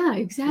 yeah,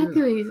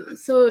 exactly. Yeah.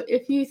 So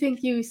if you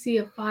think you see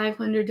a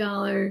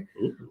 $500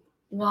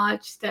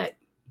 watch that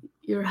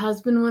your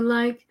husband would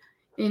like,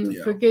 and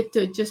forget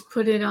to just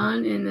put it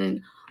on, and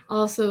then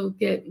also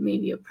get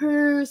maybe a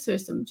purse or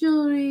some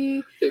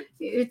jewelry.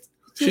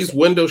 She's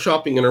window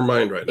shopping in her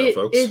mind right now,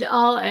 folks. It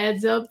all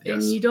adds up,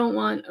 and you don't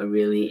want a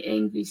really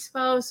angry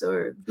spouse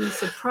or be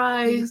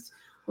surprised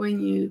when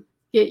you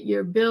get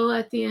your bill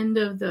at the end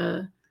of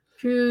the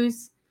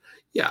cruise.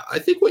 Yeah, I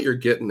think what you're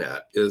getting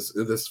at is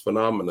this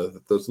phenomena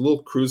that those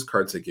little cruise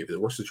cards they give you,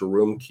 that works as your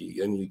room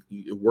key, and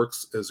it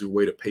works as your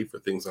way to pay for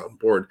things on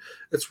board.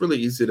 It's really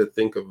easy to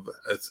think of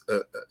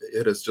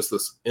it as just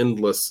this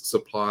endless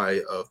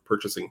supply of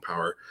purchasing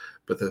power.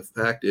 But the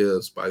fact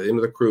is, by the end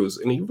of the cruise,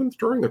 and even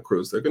during the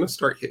cruise, they're going to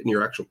start hitting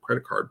your actual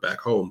credit card back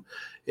home,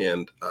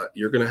 and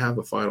you're going to have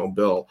a final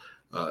bill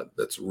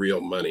that's real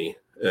money.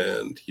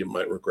 And you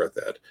might regret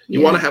that. You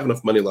want to have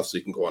enough money left so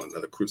you can go on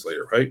another cruise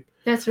later, right?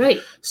 That's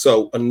right.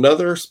 So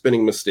another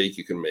spending mistake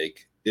you can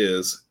make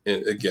is,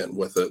 again,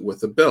 with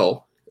a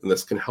bill, and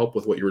this can help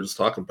with what you were just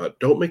talking about,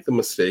 don't make the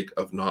mistake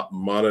of not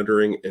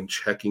monitoring and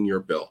checking your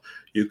bill.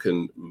 You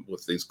can,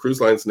 with these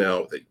cruise lines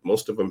now,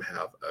 most of them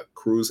have a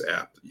cruise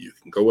app. You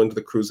can go into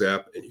the cruise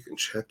app and you can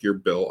check your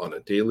bill on a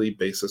daily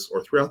basis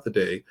or throughout the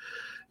day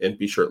and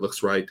be sure it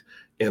looks right.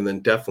 And then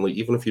definitely,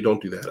 even if you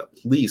don't do that, at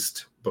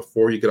least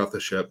before you get off the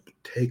ship,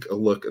 take a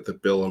look at the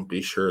bill and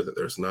be sure that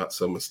there's not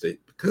some mistake.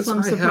 Because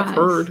I have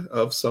heard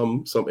of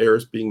some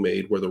errors being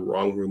made where the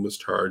wrong room was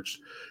charged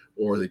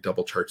or they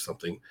double charge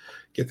something.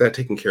 Get that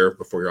taken care of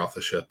before you're off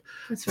the ship.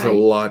 That's it's a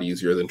lot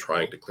easier than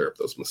trying to clear up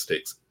those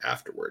mistakes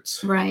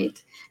afterwards.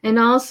 Right. And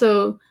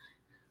also,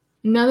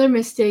 another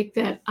mistake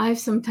that I've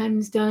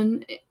sometimes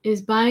done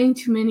is buying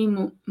too many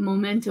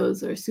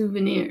mementos or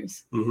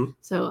souvenirs. Mm-hmm.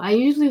 So I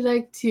usually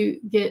like to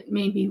get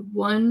maybe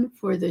one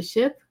for the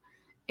ship.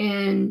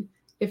 And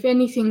if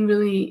anything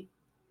really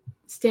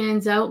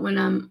stands out when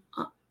I'm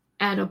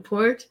at a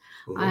port,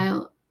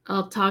 mm-hmm.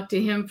 I'll talk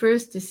to him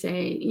first to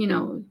say,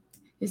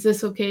 is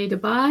this okay to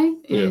buy?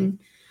 And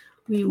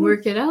we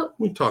work it out.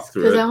 We talk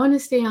through it. Because I want to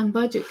stay on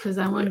budget because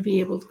I want to be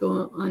able to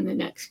go on the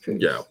next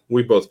cruise. Yeah,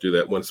 we both do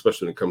that,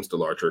 especially when it comes to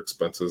larger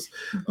expenses.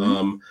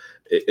 Mm-hmm.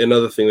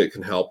 Another thing that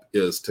can help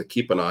is to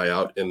keep an eye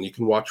out, and you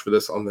can watch for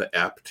this on the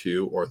app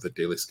too, or the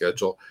daily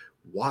schedule.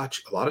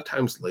 Watch, a lot of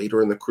times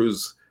later in the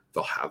cruise,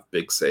 they'll have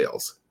big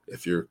sales.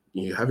 If you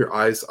have your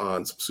eyes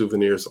on some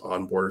souvenirs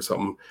on board or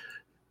something,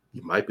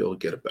 you might be able to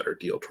get a better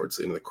deal towards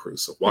the end of the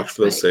cruise. So watch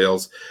for those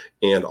sales.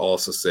 And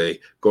also say,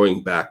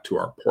 going back to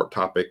our port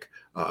topic,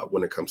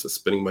 when it comes to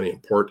spending money in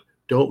port,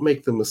 don't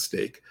make the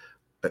mistake.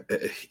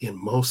 In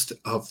most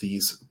of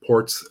these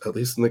ports, at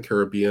least in the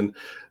Caribbean,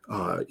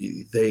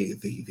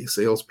 the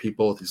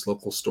salespeople at these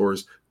local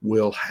stores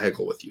will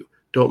haggle with you.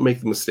 Don't make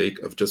the mistake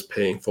of just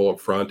paying full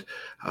up front.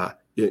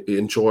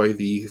 Enjoy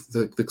the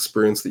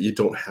experience that you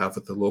don't have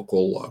at the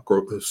local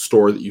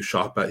store that you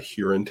shop at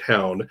here in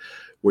town,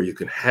 where you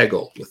can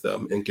haggle with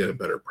them and get a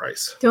better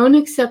price. Don't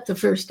accept the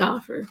first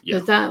offer,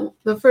 because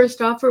the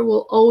first offer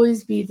will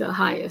always be the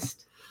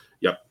highest.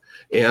 Yep.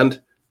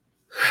 And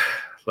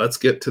let's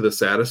get to the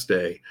saddest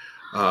day,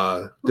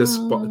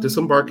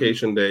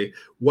 disembarkation day.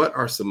 What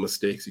are some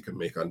mistakes you can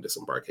make on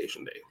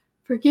disembarkation day?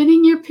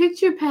 Forgetting your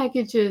picture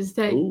packages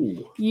that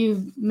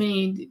you've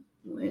made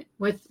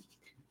with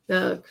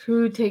the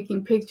crew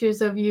taking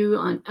pictures of you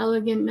on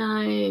Elegant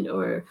Night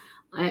or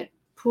at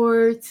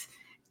ports,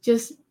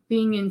 just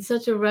being in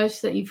such a rush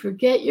that you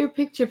forget your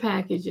picture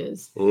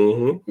packages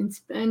and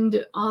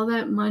spend all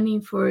that money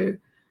for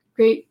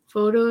great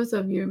photos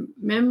of your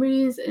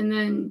memories. And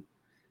then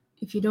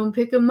if you don't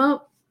pick them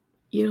up,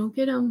 you don't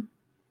get them.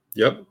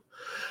 Yep.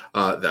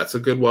 That's a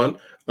good one.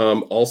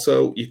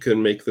 Also, you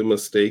can make the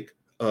mistake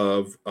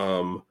of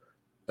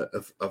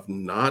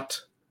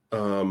not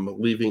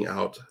leaving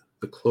out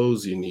the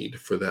clothes you need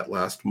for that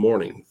last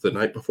morning, the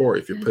night before.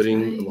 If you're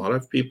putting a lot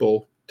of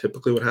people,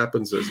 typically what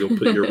happens is you'll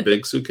put your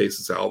big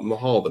suitcases out in the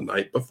hall the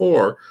night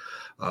before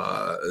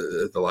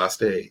the last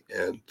day,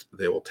 and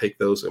they will take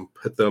those and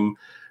put them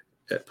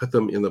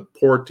in the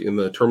port, in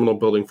the terminal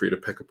building for you to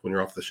pick up when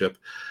you're off the ship.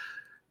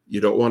 You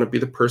don't want to be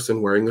the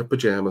person wearing their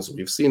pajamas.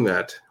 We've seen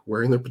that,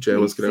 wearing their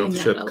pajamas getting off the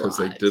ship because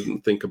they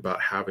didn't think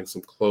about having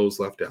some clothes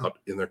left out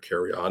in their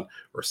carry-on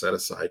or set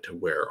aside to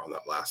wear on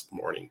that last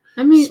morning.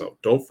 So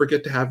don't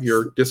forget to have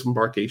your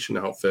disembarkation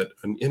outfit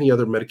and any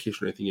other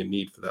medication or anything you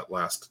need for that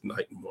last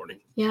night and morning.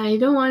 Yeah, you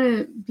don't want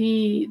to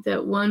be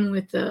that one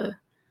with the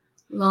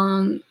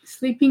long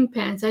sleeping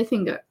pants. I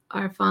think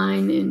are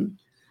fine,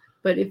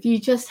 but if you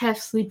just have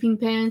sleeping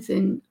pants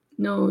and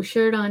no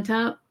shirt on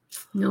top,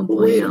 no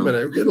bueno. Wait a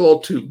minute, get a little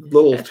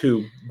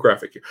too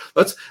graphic here.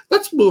 Let's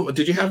move.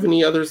 Did you have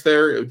any others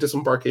there?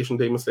 Disembarkation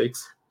day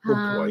mistakes?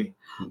 Oh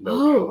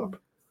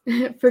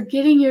boy.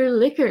 Forgetting your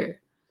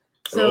liquor.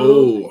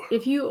 So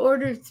if you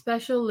ordered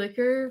special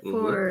liquor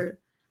for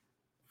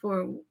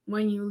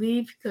when you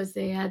leave, because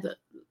they had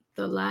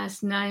the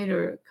last night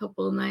or a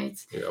couple of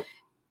nights,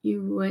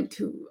 you went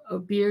to a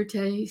beer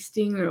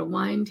tasting or a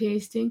wine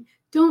tasting,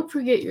 don't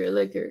forget your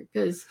liquor,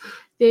 because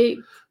they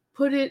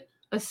put it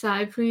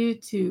aside for you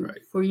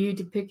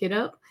to pick it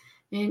up.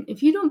 And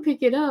if you don't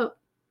pick it up,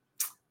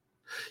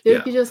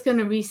 they're just going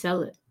to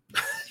resell it.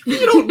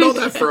 You don't know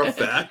that for a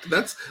fact.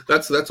 That's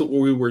what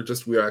we were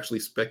actually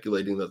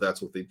speculating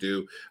that's what they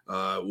do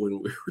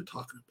when we were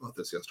talking about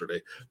this yesterday.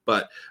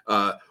 But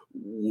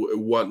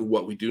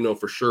what we do know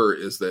for sure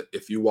is that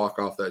if you walk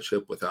off that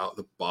ship without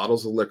the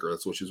bottles of liquor,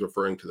 that's what she's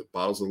referring to, the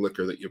bottles of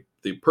liquor that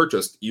they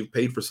purchased, you've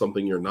paid for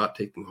something you're not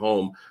taking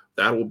home.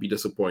 That will be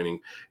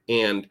disappointing.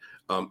 And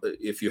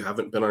if you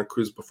haven't been on a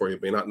cruise before, you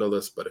may not know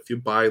this, but if you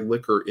buy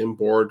liquor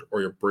inboard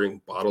or you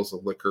bring bottles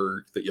of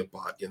liquor that you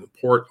bought in the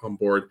port on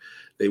board,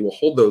 they will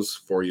hold those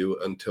for you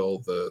until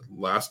the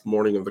last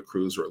morning of the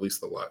cruise, or at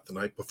least the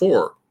night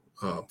before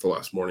the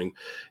last morning,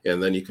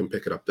 and then you can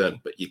pick it up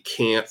then. But you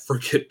can't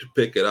forget to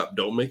pick it up.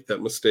 Don't make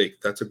that mistake.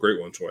 That's a great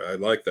one, Joy. I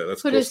like that.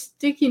 That's put a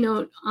sticky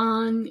note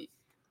on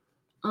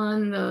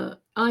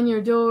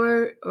your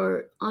door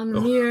or on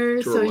the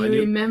mirror so you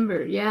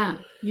remember. Yeah,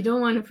 you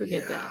don't want to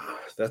forget that.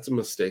 That's a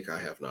mistake I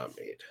have not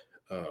made.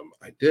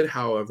 I did,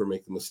 however,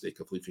 make the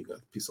mistake of leaving a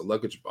piece of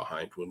luggage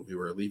behind when we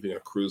were leaving a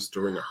cruise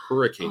during a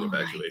hurricane Oh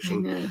my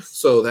evacuation. goodness.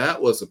 So that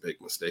was a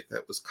big mistake.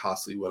 That was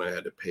costly when I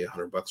had to pay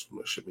 $100 from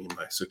the shipping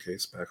my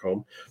suitcase back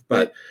home.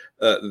 But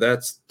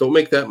don't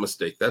make that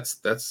mistake.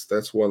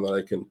 That's one that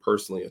I can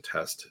personally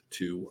attest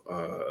to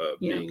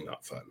being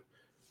not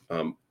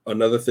fun.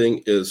 Another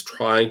thing is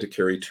trying to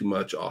carry too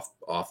much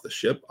off the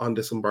ship on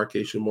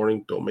disembarkation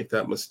morning. Don't make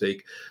that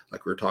mistake.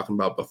 Like we were talking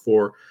about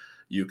before,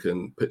 you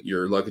can put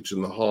your luggage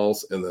in the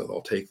halls and then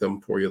they'll take them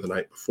for you the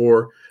night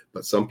before.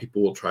 But some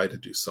people will try to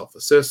do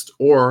self-assist,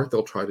 or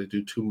they'll try to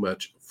do too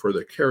much for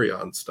their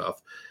carry-on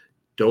stuff.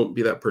 Don't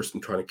be that person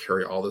trying to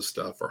carry all this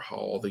stuff or haul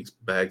all these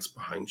bags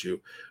behind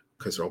you,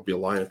 because there'll be a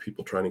line of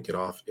people trying to get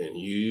off and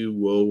you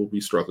will be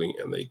struggling,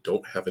 and they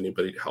don't have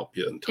anybody to help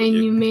you until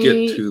you may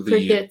get to the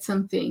forget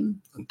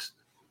something.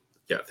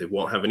 Yeah, they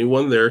won't have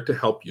anyone there to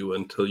help you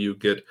until you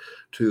get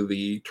to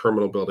the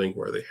terminal building,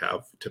 where they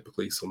have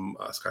typically some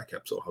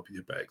skycaps that will help you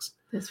with your bags.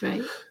 That's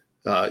right.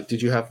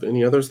 Did you have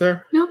any others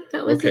there? Nope,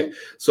 that was it.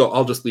 So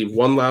I'll just leave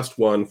one last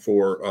one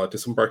for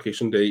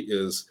disembarkation day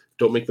is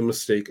don't make the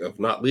mistake of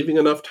not leaving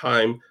enough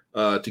time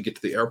to get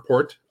to the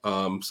airport.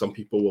 Some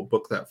people will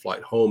book that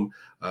flight home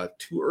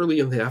too early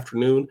in the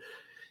afternoon,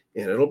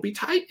 and it'll be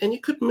tight and you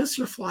could miss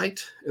your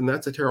flight, and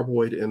that's a terrible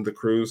way to end the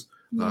cruise.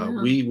 Yeah.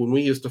 When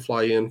we used to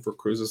fly in for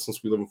cruises,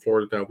 since we live in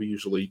Florida now, we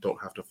usually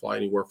don't have to fly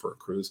anywhere for a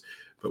cruise.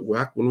 But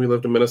back when we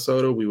lived in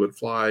Minnesota, we would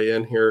fly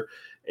in here,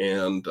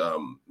 and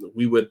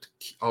we would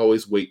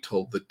always wait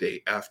till the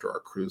day after our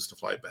cruise to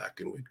fly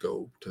back, and we'd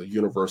go to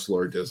Universal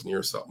or Disney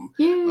or something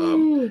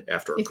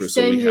after our cruise.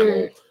 So we had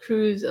your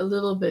cruise a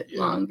little bit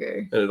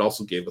longer. And it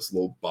also gave us a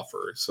little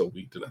buffer, so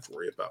we didn't have to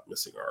worry about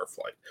missing our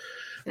flight.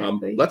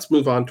 Exactly. Let's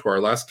move on to our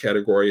last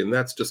category, and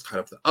that's just kind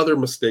of the other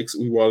mistakes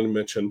that we wanted to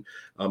mention.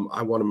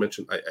 I want to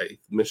mention, I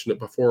mentioned it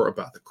before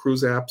about the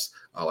cruise apps,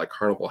 like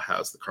Carnival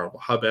has the Carnival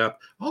Hub app.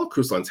 All the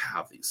cruise lines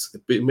have these.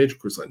 The major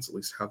cruise lines at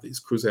least have these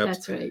cruise apps.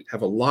 That's right.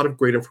 Have a lot of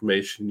great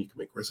information. You can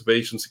make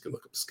reservations. You can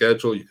look up the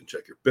schedule. You can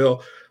check your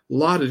bill. A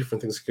lot of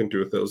different things you can do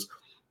with those.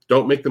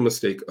 Don't make the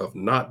mistake of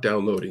not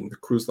downloading the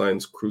cruise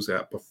line's cruise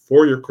app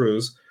before your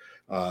cruise.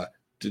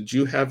 Did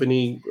you have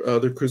any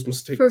other cruise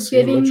mistakes?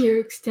 Forgetting your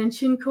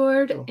extension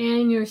cord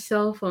and your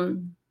cell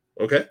phone.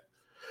 Okay.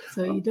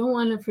 So you don't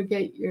want to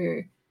forget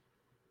your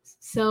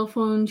cell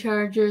phone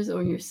chargers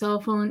or your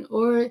cell phone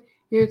or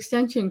your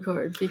extension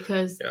cord,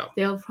 because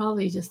they'll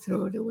probably just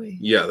throw it away.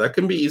 Yeah, that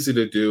can be easy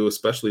to do,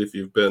 especially if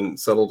you've been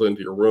settled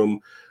into your room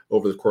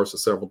over the course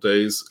of several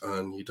days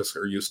and you just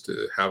are used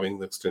to having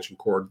the extension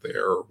cord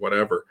there or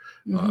whatever.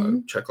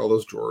 Check all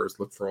those drawers,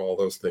 look for all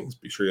those things,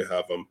 be sure you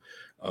have them.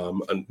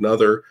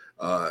 Another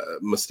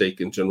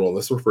mistake in general, and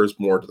this refers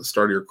more to the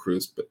start of your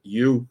cruise, but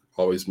you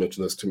always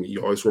mention this to me,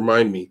 you always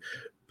remind me,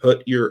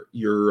 put your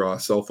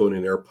cell phone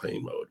in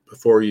airplane mode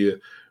before you,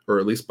 or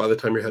at least by the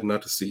time you're heading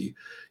out to sea.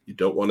 You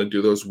don't want to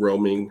do those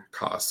roaming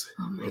costs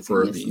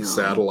for the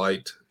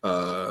satellite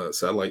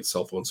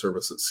cell phone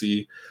service at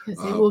sea.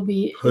 Because it will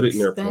be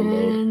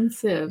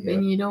expensive,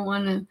 and you don't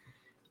want to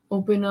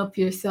open up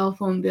your cell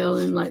phone bill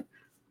and like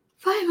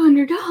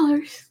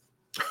 $500.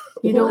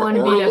 You don't want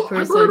to be that person.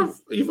 I've heard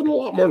of even a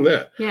lot more than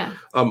that. Yeah.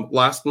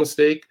 Last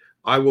mistake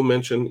I will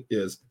mention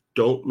is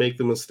don't make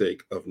the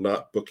mistake of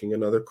not booking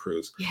another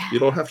cruise. Yeah. You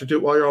don't have to do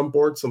it while you're on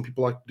board. Some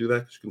people like to do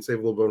that because you can save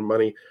a little bit of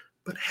money.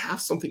 But have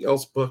something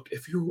else booked.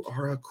 If you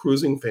are a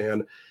cruising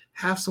fan,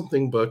 have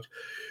something booked.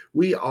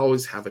 We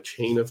always have a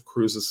chain of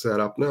cruises set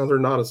up. Now, they're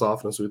not as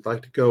often as we'd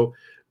like to go,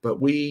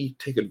 but we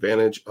take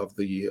advantage of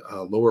the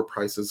lower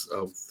prices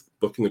of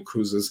booking the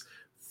cruises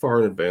far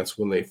in advance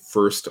when they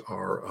first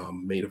are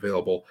made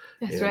available.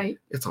 That's right.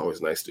 It's always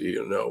nice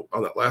to know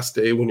on that last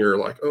day when you're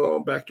like, oh,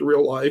 back to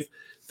real life,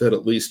 that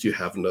at least you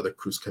have another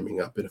cruise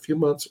coming up in a few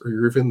months or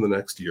even the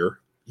next year.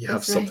 You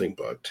have something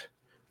booked.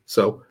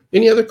 So,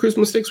 any other cruise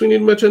mistakes we need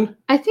to mention?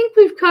 I think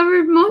we've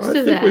covered most of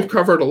that. I think we've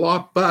covered a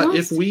lot, but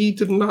if we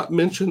did not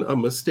mention a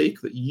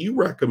mistake that you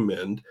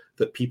recommend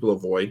that people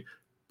avoid,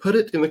 put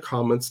it in the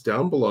comments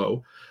down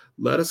below.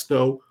 Let us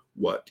know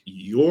what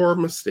your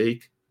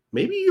mistake,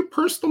 maybe your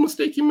personal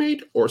mistake you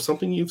made, or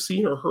something you've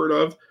seen or heard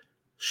of.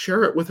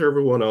 Share it with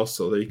everyone else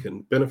so they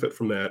can benefit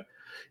from that.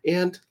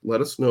 And let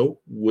us know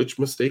which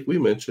mistake we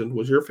mentioned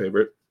was your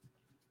favorite.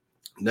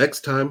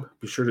 Next time,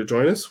 be sure to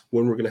join us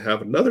when we're going to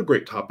have another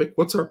great topic.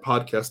 What's our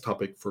podcast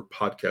topic for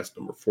podcast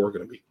number 4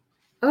 going to be?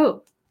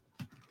 Okay,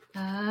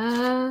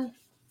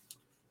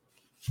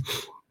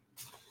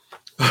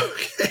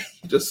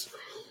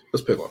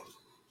 let's pick one.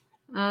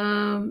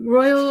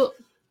 Royal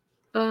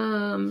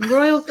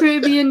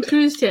Caribbean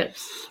cruise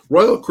tips.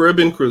 Royal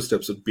Caribbean cruise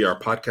tips would be our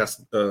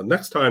podcast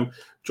next time.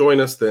 Join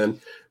us then.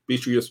 Be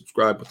sure you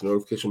subscribe with the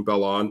notification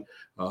bell on.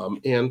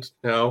 And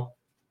now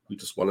we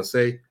just want to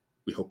say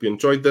we hope you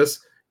enjoyed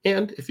this.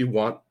 And if you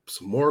want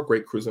some more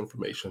great cruise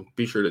information,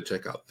 be sure to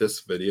check out this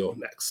video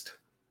next.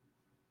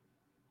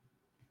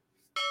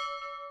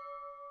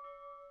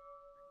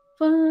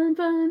 Fun,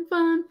 fun,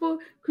 fun for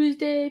cruise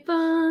day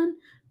fun.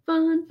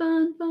 Fun,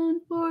 fun, fun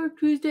for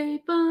cruise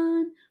day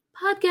fun.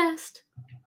 Podcast.